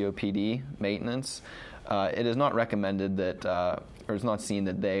asthma or COPD maintenance, it is not recommended that, or it's not seen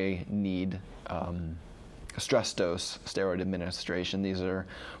that they need stress dose steroid administration. These are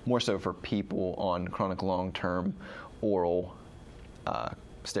more so for people on chronic long-term oral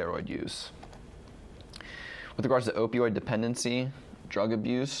steroid use. With regards to opioid dependency, drug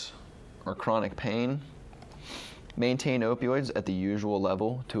abuse, or chronic pain, maintain opioids at the usual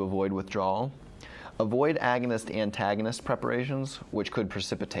level to avoid withdrawal. Avoid agonist-antagonist preparations, which could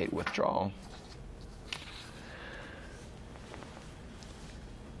precipitate withdrawal.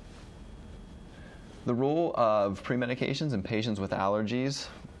 The role of premedications in patients with allergies.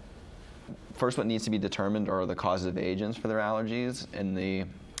 First, what needs to be determined are the causative agents for their allergies. In the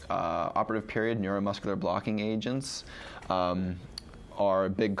operative period, neuromuscular blocking agents are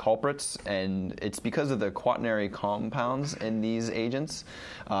big culprits, and it's because of the quaternary compounds in these agents.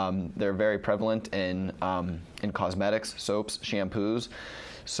 They're very prevalent in cosmetics, soaps, shampoos.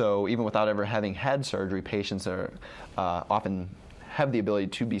 So even without ever having had surgery, patients are often have the ability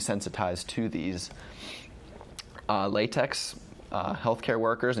to be sensitized to these. Latex, healthcare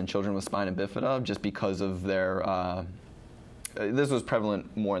workers and children with spina bifida, just because of their this was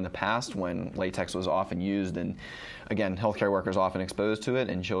prevalent more in the past when latex was often used, and again, healthcare workers often exposed to it,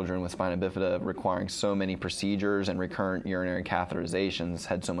 and children with spina bifida requiring so many procedures and recurrent urinary catheterizations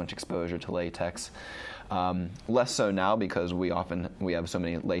had so much exposure to latex. Less so now because we have so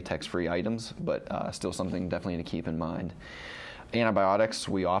many latex-free items, but still something definitely to keep in mind. Antibiotics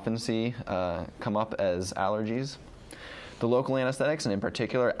we often see come up as allergies. The local anesthetics, and in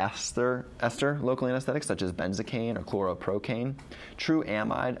particular ester local anesthetics such as benzocaine or chloroprocaine, true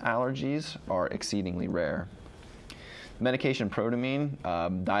amide allergies are exceedingly rare. Medication protamine,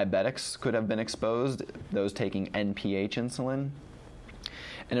 diabetics could have been exposed, those taking NPH insulin.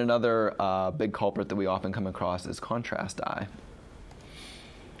 And another big culprit that we often come across is contrast dye.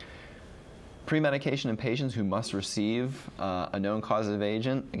 Premedication in patients who must receive a known causative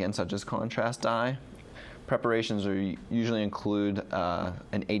agent, again, such as contrast dye. Preparations usually include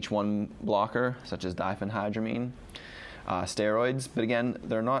an H1 blocker, such as diphenhydramine, steroids, but again,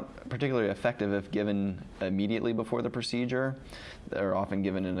 they're not particularly effective if given immediately before the procedure. They're often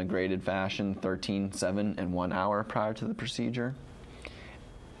given in a graded fashion, 13, 7, and 1 hour prior to the procedure.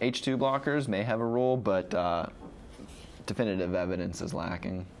 H2 blockers may have a role, but definitive evidence is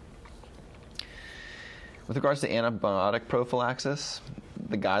lacking. With regards to antibiotic prophylaxis,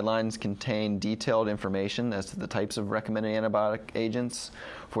 the guidelines contain detailed information as to the types of recommended antibiotic agents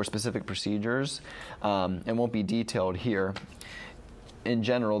for specific procedures, and won't be detailed here. In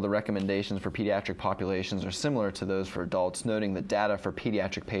general, the recommendations for pediatric populations are similar to those for adults, noting that data for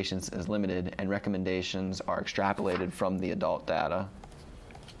pediatric patients is limited and recommendations are extrapolated from the adult data.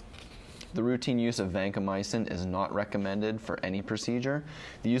 The routine use of vancomycin is not recommended for any procedure.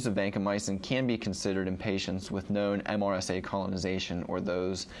 The use of vancomycin can be considered in patients with known MRSA colonization or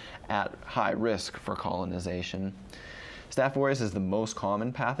those at high risk for colonization. Staph aureus is the most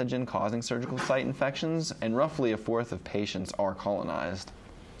common pathogen causing surgical site infections, and roughly a fourth of patients are colonized.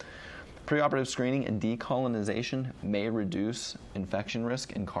 Preoperative screening and decolonization may reduce infection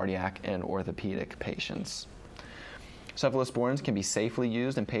risk in cardiac and orthopedic patients. Cephalosporins can be safely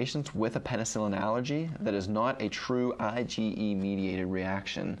used in patients with a penicillin allergy that is not a true IgE-mediated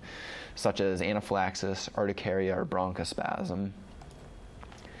reaction, such as anaphylaxis, urticaria, or bronchospasm.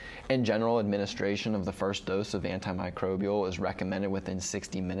 In general, administration of the first dose of antimicrobial is recommended within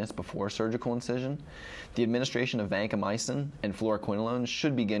 60 minutes before surgical incision. The administration of vancomycin and fluoroquinolones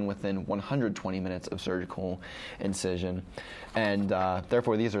should begin within 120 minutes of surgical incision. And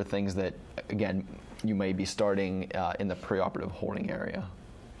therefore, these are things that, again, you may be starting in the preoperative holding area.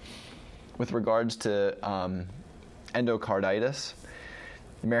 With regards to endocarditis,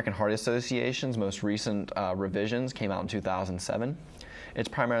 The American Heart Association's most recent revisions came out in 2007. It's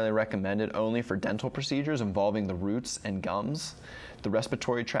primarily recommended only for dental procedures involving the roots and gums, the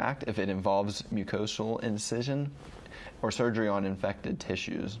respiratory tract if it involves mucosal incision, or surgery on infected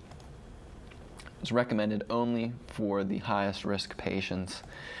tissues. It's recommended only for the highest risk patients.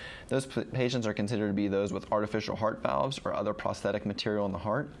 Those patients are considered to be those with artificial heart valves or other prosthetic material in the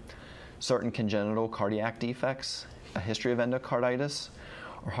heart, certain congenital cardiac defects, a history of endocarditis,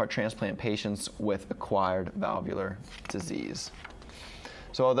 or heart transplant patients with acquired valvular disease.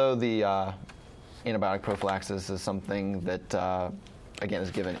 So although the antibiotic prophylaxis is something that, again,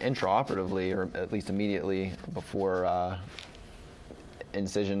 is given intraoperatively or at least immediately before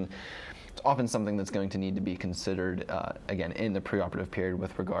incision, it's often something that's going to need to be considered, again, in the preoperative period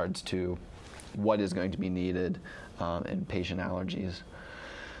with regards to what is going to be needed in patient allergies.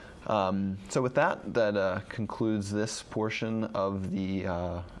 So with that concludes this portion of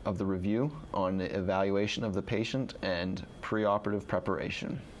the review on the evaluation of the patient and preoperative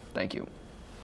preparation. Thank you.